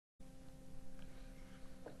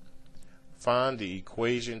Find the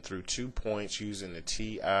equation through 2 points using the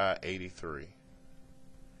TI-83.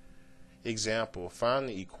 Example, find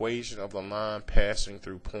the equation of the line passing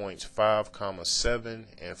through points 5, 7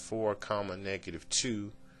 and 4,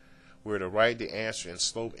 -2, where to write the answer in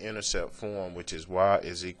slope-intercept form, which is y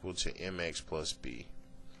is equal to mx plus b.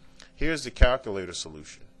 Here's the calculator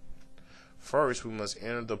solution. First, we must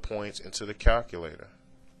enter the points into the calculator.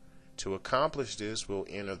 To accomplish this, we'll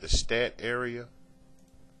enter the stat area,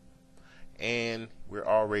 and we're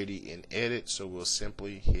already in edit, so we'll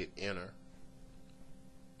simply hit enter.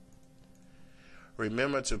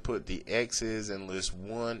 Remember to put the x's in list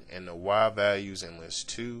 1 and the y values in list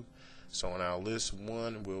 2. So in our list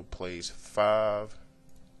 1, we'll place 5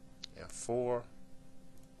 and 4.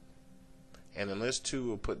 And in list 2,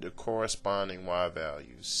 we'll put the corresponding y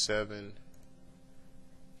values, 7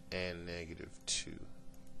 and -2.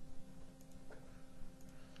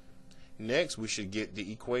 Next, we should get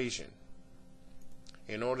the equation.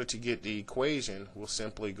 In order to get the equation, we'll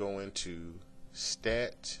simply go into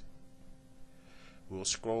Stat. We'll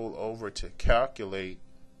scroll over to Calculate.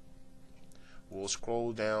 We'll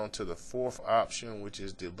scroll down to the fourth option, which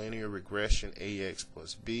is the linear regression ax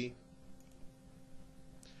plus b.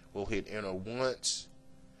 We'll hit enter once,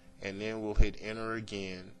 and then we'll hit enter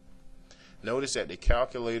again. Notice that the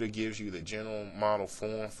calculator gives you the general model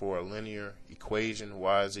form for a linear equation,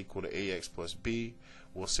 y is equal to ax plus b.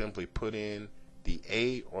 We'll simply put in the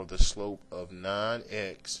a, or the slope, of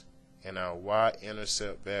 9x and our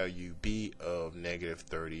y-intercept value b of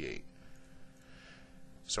 -38.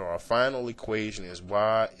 So our final equation is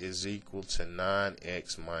y is equal to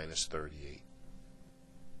 9x minus 38.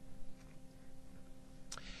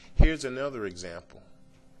 Here's another example.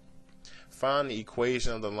 Find the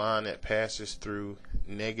equation of the line that passes through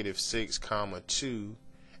 -6, 2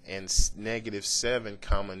 and -7,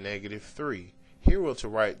 -3. Here we're to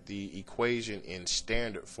write the equation in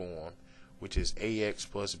standard form, which is ax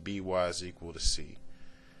plus by is equal to c.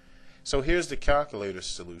 So here's the calculator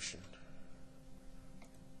solution.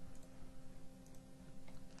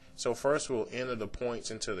 So first we'll enter the points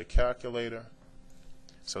into the calculator.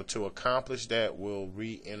 So to accomplish that, we'll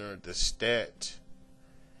re-enter the stat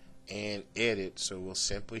and edit. So we'll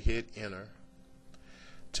simply hit enter.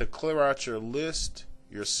 To clear out your list,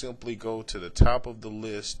 you'll simply go to the top of the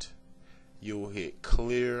list. You'll hit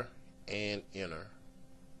clear and enter.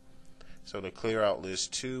 So to clear out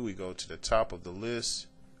list 2, we go to the top of the list,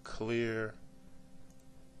 clear,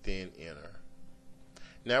 then enter.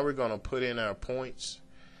 Now we're going to put in our points,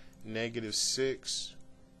 -6,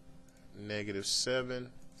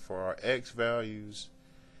 -7 for our x values,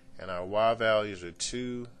 and our y values are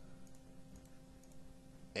 2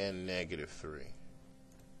 and -3.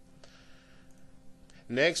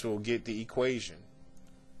 Next, we'll get the equation.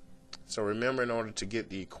 So remember, in order to get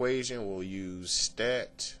the equation, we'll use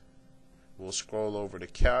stat. We'll scroll over to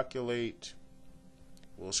calculate.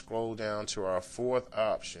 We'll scroll down to our fourth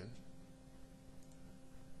option.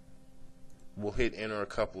 We'll hit enter a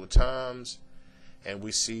couple of times, and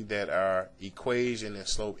we see that our equation in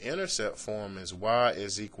slope-intercept form is y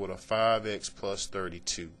is equal to 5x plus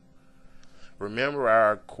 32. Remember,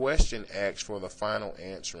 our question asks for the final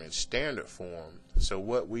answer in standard form, so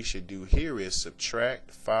what we should do here is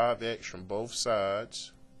subtract 5x from both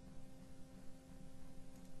sides.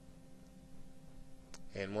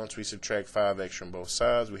 And once we subtract 5x from both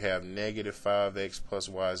sides, we have -5x plus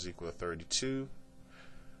y is equal to 32.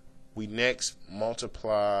 We next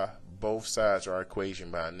multiply both sides of our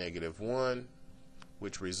equation by -1,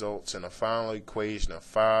 which results in a final equation of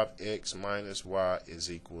 5x minus y is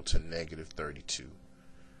equal to -32.